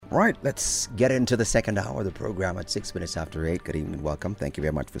Right, let's get into the second hour of the program at 6 minutes after 8. Good evening, welcome. Thank you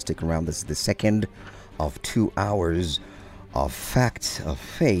very much for sticking around. This is the second of 2 hours of Facts of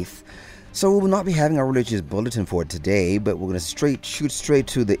Faith. So we will not be having our religious bulletin for today, but we're going to shoot straight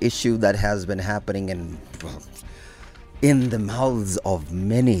to the issue that has been happening in the mouths of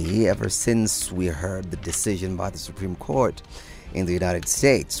many ever since we heard the decision by the Supreme Court in the United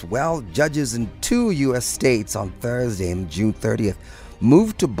States. Well, judges in 2 U.S. states on Thursday, June 30th,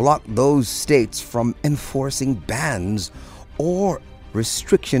 moved to block those states from enforcing bans or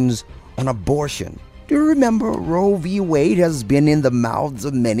restrictions on abortion. Do you remember Roe v. Wade has been in the mouths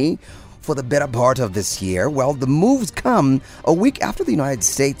of many for the better part of this year? Well, the moves come a week after the United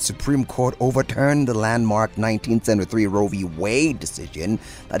States Supreme Court overturned the landmark 1973 Roe v. Wade decision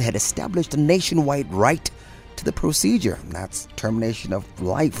that had established a nationwide right to the procedure. That's termination of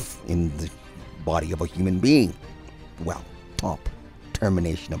life in the body of a human being. Well,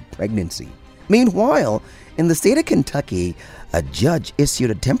 termination of pregnancy. Meanwhile, in the state of Kentucky, a judge issued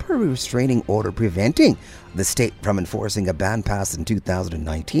a temporary restraining order preventing the state from enforcing a ban passed in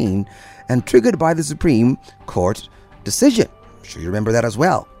 2019 and triggered by the Supreme Court decision. I'm sure you remember that as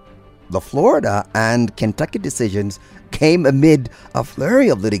well. The Florida and Kentucky decisions came amid a flurry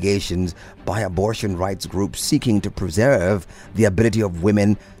of litigations by abortion rights groups seeking to preserve the ability of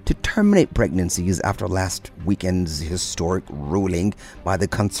women to terminate pregnancies after last weekend's historic ruling by the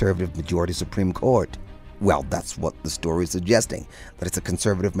conservative majority Supreme Court. Well, that's what the story is suggesting, that it's a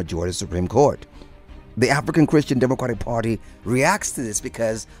conservative majority Supreme Court. The African Christian Democratic Party reacts to this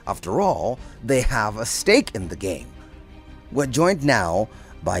because, after all, they have a stake in the game. We're joined now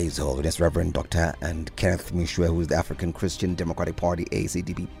by His Holiness Reverend Dr. and Kenneth Meshoe, who is the African Christian Democratic Party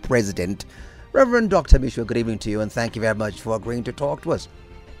ACDP President. Reverend Dr. Meshoe, good evening to you, and thank you very much for agreeing to talk to us.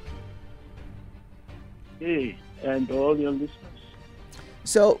 Hey, and all your listeners.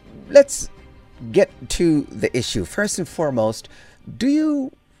 So let's get to the issue. First and foremost, do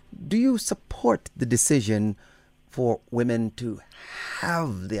you support the decision for women to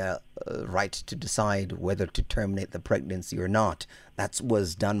have the right to decide whether to terminate the pregnancy or not? That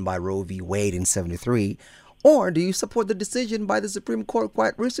was done by Roe v. Wade in 73. Or do you support the decision by the Supreme Court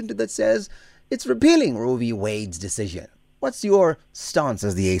quite recently that says it's repealing Roe v. Wade's decision? What's your stance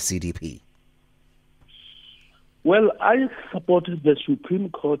as the ACDP? Well, I supported the Supreme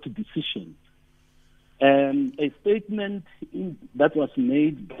Court decision. And a statement that was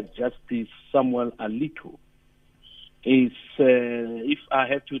made by Justice Samuel Alito is, if I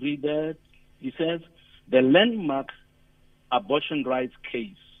have to read that, he says, the landmark abortion rights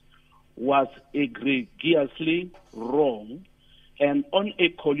case was egregiously wrong and on a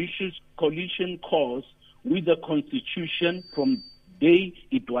collision course with the Constitution from the day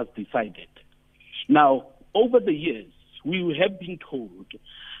it was decided. Now, over the years, we have been told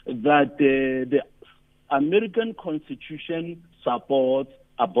that the American Constitution supports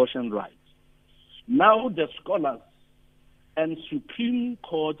abortion rights. Now the scholars and Supreme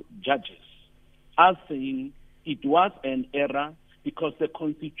Court judges are saying it was an error because the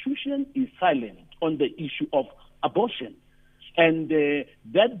Constitution is silent on the issue of abortion. And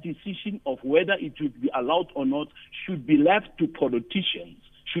that decision of whether it should be allowed or not should be left to politicians,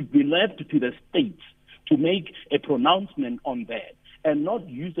 should be left to the states to make a pronouncement on that, and not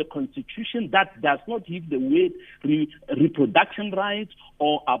use a constitution that does not give the word reproduction rights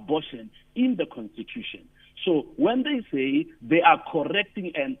or abortion in the constitution. So when they say they are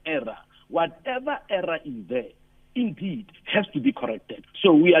correcting an error, whatever error is there, indeed, has to be corrected.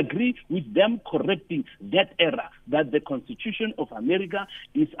 So we agree with them correcting that error, that the Constitution of America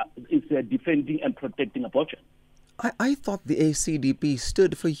is defending and protecting abortion. I thought the ACDP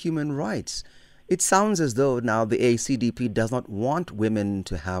stood for human rights. It sounds as though now the ACDP does not want women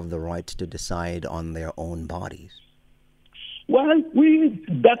to have the right to decide on their own bodies. Well, we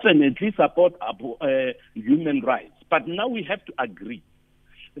definitely support human rights, but now we have to agree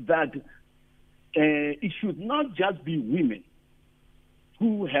that it should not just be women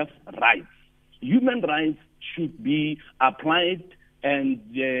who have rights. Human rights should be applied and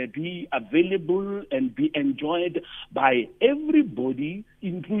be available and be enjoyed by everybody,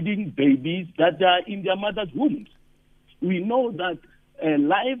 including babies that are in their mother's wombs. We know that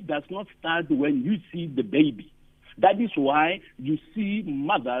life does not start when you see the baby. That is why you see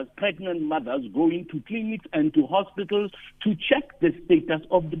mothers, pregnant mothers, going to clinics and to hospitals to check the status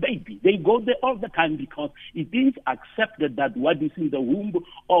of the baby. They go there all the time because it is accepted that what is in the womb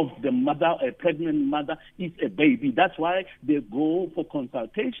of the mother, a pregnant mother, is a baby. That's why they go for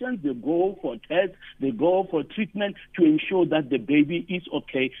consultations, they go for tests, they go for treatment to ensure that the baby is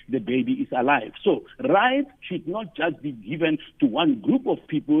okay, the baby is alive. So rights should not just be given to one group of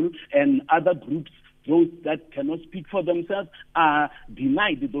people, and other groups, those that cannot speak for themselves, are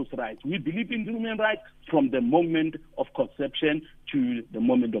denied those rights. We believe in human rights from the moment of conception to the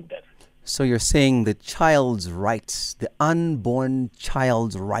moment of death. So you're saying the child's rights, the unborn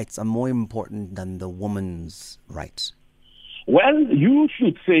child's rights, are more important than the woman's rights? Well, you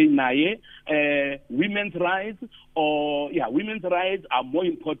should say, Naye, women's rights are more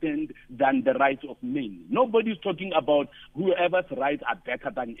important than the rights of men. Nobody's talking about whoever's rights are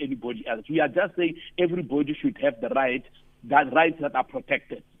better than anybody else. We are just saying everybody should have the rights that are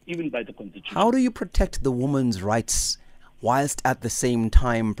protected, even by the Constitution. How do you protect the woman's rights whilst at the same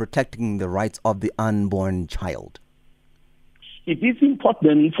time protecting the rights of the unborn child? It is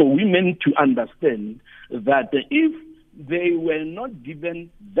important for women to understand that if they were not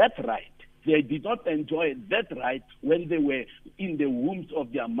given that right, they did not enjoy that right when they were in the wombs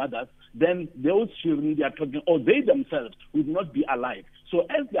of their mothers, then those children they are talking, or they themselves would not be alive. So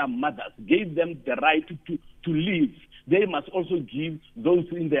as their mothers gave them the right to live, they must also give those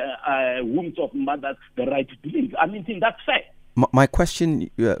in the wombs of mothers the right to live. I mean, that's fair. My question,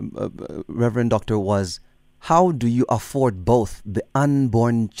 Reverend Doctor, was how do you afford both the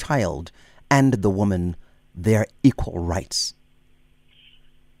unborn child and the woman their equal rights?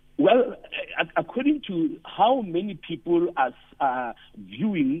 Well, according to how many people are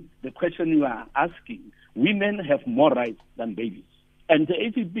viewing the question you are asking, women have more rights than babies. And the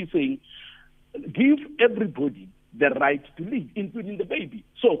ACDP is saying, give everybody the right to live, including the baby.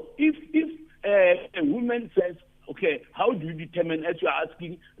 So if a woman says, okay, how do you determine, as you are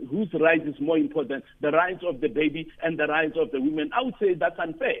asking, whose right is more important, the rights of the baby and the rights of the women? I would say that's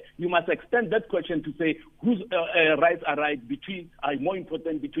unfair. You must extend that question to say whose rights are more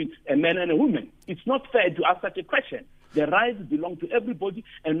important between a man and a woman. It's not fair to ask such a question. The rights belong to everybody,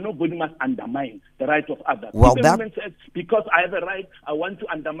 and nobody must undermine the rights of others. Well, if a woman says, because I have a right, I want to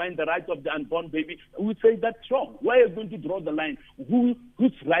undermine the rights of the unborn baby, we say that's wrong. Where are you going to draw the line? Whose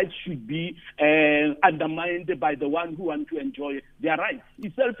rights should be undermined by the one who wants to enjoy their rights?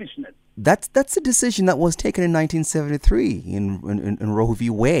 It's selfishness. That's a decision that was taken in 1973 in Roe v.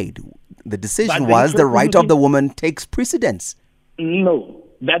 Wade. The decision was the right of the woman takes precedence. No.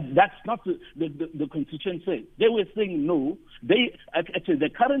 That's not the Constitution says. They were saying no. Actually, the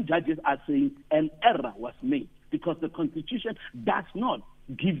current judges are saying an error was made because the Constitution does not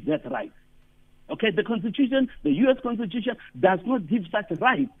give that right. Okay, the Constitution, the U.S. Constitution, does not give such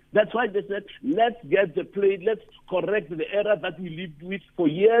right. That's why they said, let's get the plane, let's correct the error that we lived with for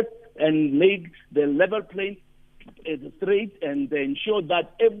years and make the level plane straight and ensure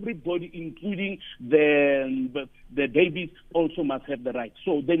that everybody, including the babies, also must have the right.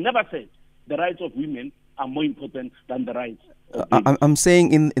 So they never said the rights of women are more important than the rights of babies. I'm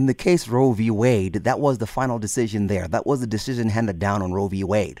saying in the case Roe v. Wade, that was the final decision there. That was the decision handed down on Roe v.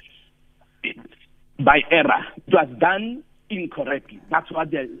 Wade. By error. It was done incorrectly. That's what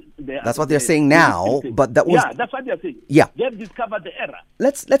they're saying now. But that was that's what they're saying. Yeah, they've discovered the error.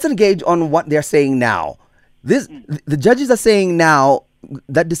 Let's engage on what they're saying now. The judges are saying now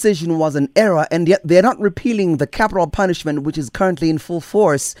that decision was an error, and yet they're not repealing the capital punishment, which is currently in full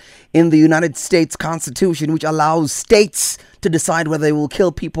force in the United States Constitution, which allows states to decide whether they will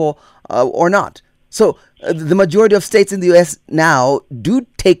kill people or not. So the majority of states in the U.S. now do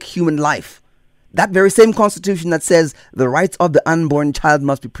take human life. That very same Constitution that says the rights of the unborn child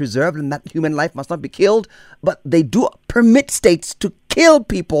must be preserved and that human life must not be killed, but they do permit states to kill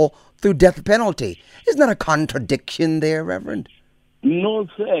people through death penalty. Isn't that a contradiction there, Reverend? No,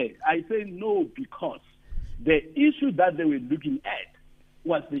 sir. I say no because the issue that they were looking at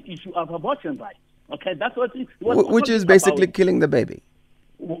was the issue of abortion rights. Okay, that's what it was. Which is basically killing the baby.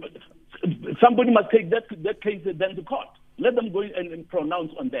 Somebody must take that case then to court. Let them go and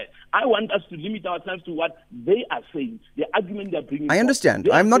pronounce on that. I want us to limit ourselves to what they are saying, the argument they're bringing. I understand.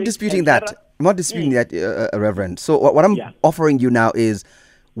 I'm not disputing that. I'm not disputing that, Reverend. So what I'm offering you now is,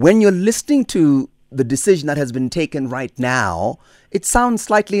 when you're listening to the decision that has been taken right now, it sounds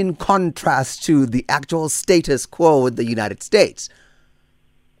slightly in contrast to the actual status quo in the United States.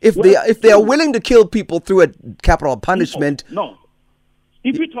 If they are willing to kill people through a capital punishment, no.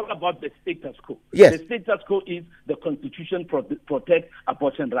 If we talk about the status quo, yes, the status quo is the Constitution protects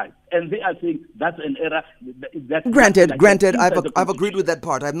abortion rights, and they are saying that's an error. Granted, I've agreed with that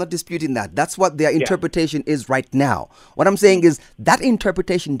part. I'm not disputing that. That's what their interpretation is right now. What I'm saying is that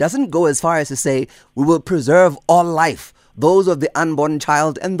interpretation doesn't go as far as to say we will preserve all life, those of the unborn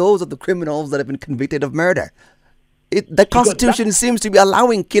child and those of the criminals that have been convicted of murder. The Constitution seems to be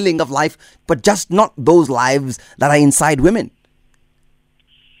allowing killing of life, but just not those lives that are inside women.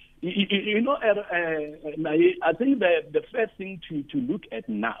 You know, I think the first thing to look at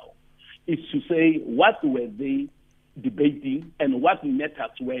now is to say what were they debating and what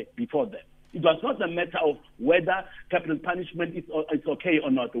matters were before them. It was not a matter of whether capital punishment is okay or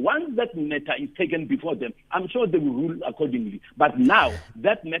not. Once that matter is taken before them, I'm sure they will rule accordingly. But now,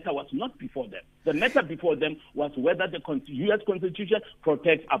 that matter was not before them. The matter before them was whether the U.S. Constitution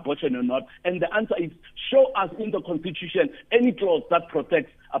protects abortion or not. And the answer is, show us in the Constitution any clause that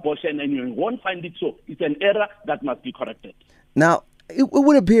protects abortion, and you won't find it so. It's an error that must be corrected. Now, it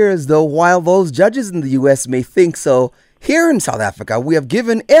would appear as though while those judges in the U.S. may think so, here in South Africa, we have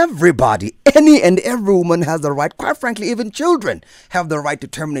given everybody, any and every woman has the right, quite frankly, even children have the right to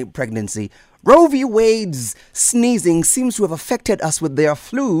terminate pregnancy. Roe v. Wade's sneezing seems to have affected us with their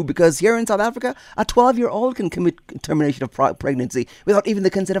flu, because here in South Africa, a 12-year-old can commit termination of pregnancy without even the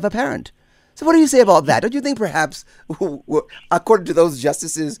consent of a parent. So what do you say about that? Don't you think perhaps, according to those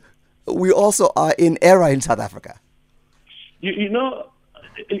justices, we also are in error in South Africa? You know,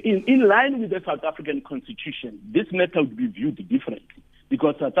 in line with the South African Constitution, this matter would be viewed differently,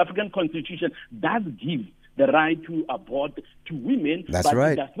 because South African Constitution does give the right to abort to women, That's but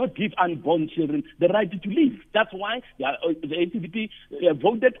right. It does not give unborn children the right to live. That's why the ACDP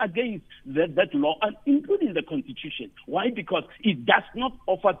voted against that law, and including the Constitution. Why? Because it does not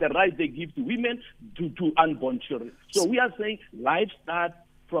offer the right they give to women to unborn children. So we are saying life starts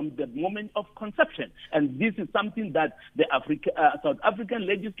from the moment of conception. And this is something that the South African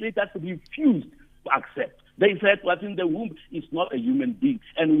legislators refused to accept. They said what's in the womb is not a human being.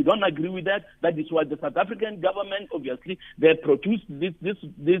 And we don't agree with that. That is why the South African government, obviously, they produced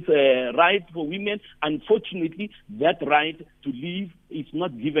this right for women. Unfortunately, that right to live is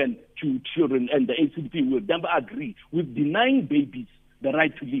not given to children. And the ACDP will never agree with denying babies the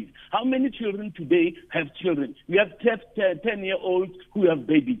right to live. How many children today have children? We have 10-year-olds who have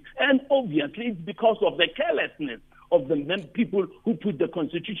babies. And obviously, it's because of the carelessness of the people who put the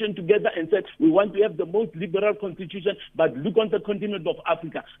Constitution together and said, we want to have the most liberal Constitution, but look on the continent of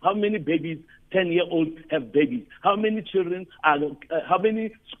Africa. How many babies, 10-year-olds, have babies? How many children how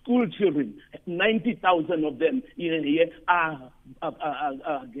many school children, 90,000 of them in a year, are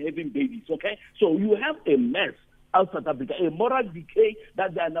having babies, okay? So you have a mess out South Africa, a moral decay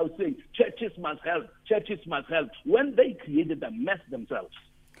that they are now saying churches must help, when they created a mess themselves.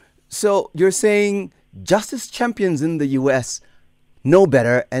 So you're saying justice champions in the U.S. know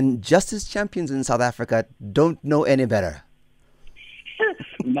better, and justice champions in South Africa don't know any better?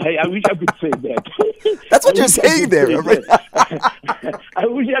 I wish I could say that. That's what you're saying there, right? I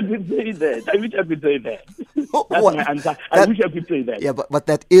wish I could say that. That's my answer. I wish I could say that. Yeah, but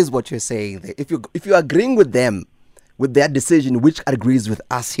that is what you're saying there. If you're agreeing with them, with their decision, which agrees with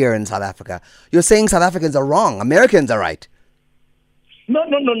us here in South Africa, you're saying South Africans are wrong, Americans are right. No.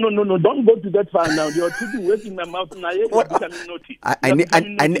 Don't go to that far now. You're putting words in my mouth now.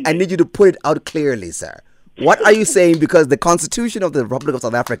 I need you to put it out clearly, sir. What are you saying? Because the Constitution of the Republic of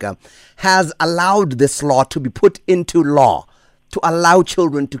South Africa has allowed this law to be put into law, to allow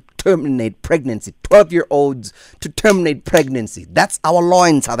children to terminate pregnancy, 12-year-olds to terminate pregnancy. That's our law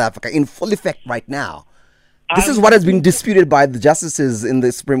in South Africa in full effect right now. This is what has been disputed by the justices in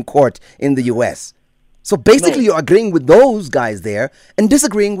the Supreme Court in the U.S. So basically, you're agreeing with those guys there and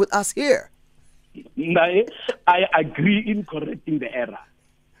disagreeing with us here. I agree in correcting the error.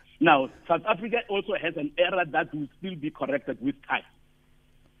 Now, South Africa also has an error that will still be corrected with time.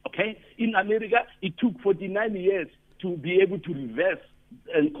 Okay? In America, it took 49 years to be able to reverse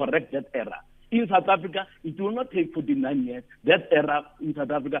and correct that error. In South Africa, it will not take 49 years. That error in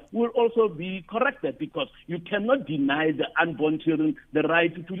South Africa will also be corrected, because you cannot deny the unborn children the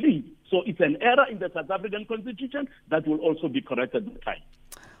right to live. So it's an error in the South African Constitution that will also be corrected with time.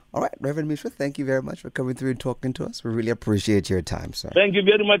 All right, Reverend Meshoe, thank you very much for coming through and talking to us. We really appreciate your time, sir. Thank you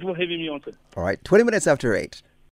very much for having me on, sir. All right, 20 minutes after 8.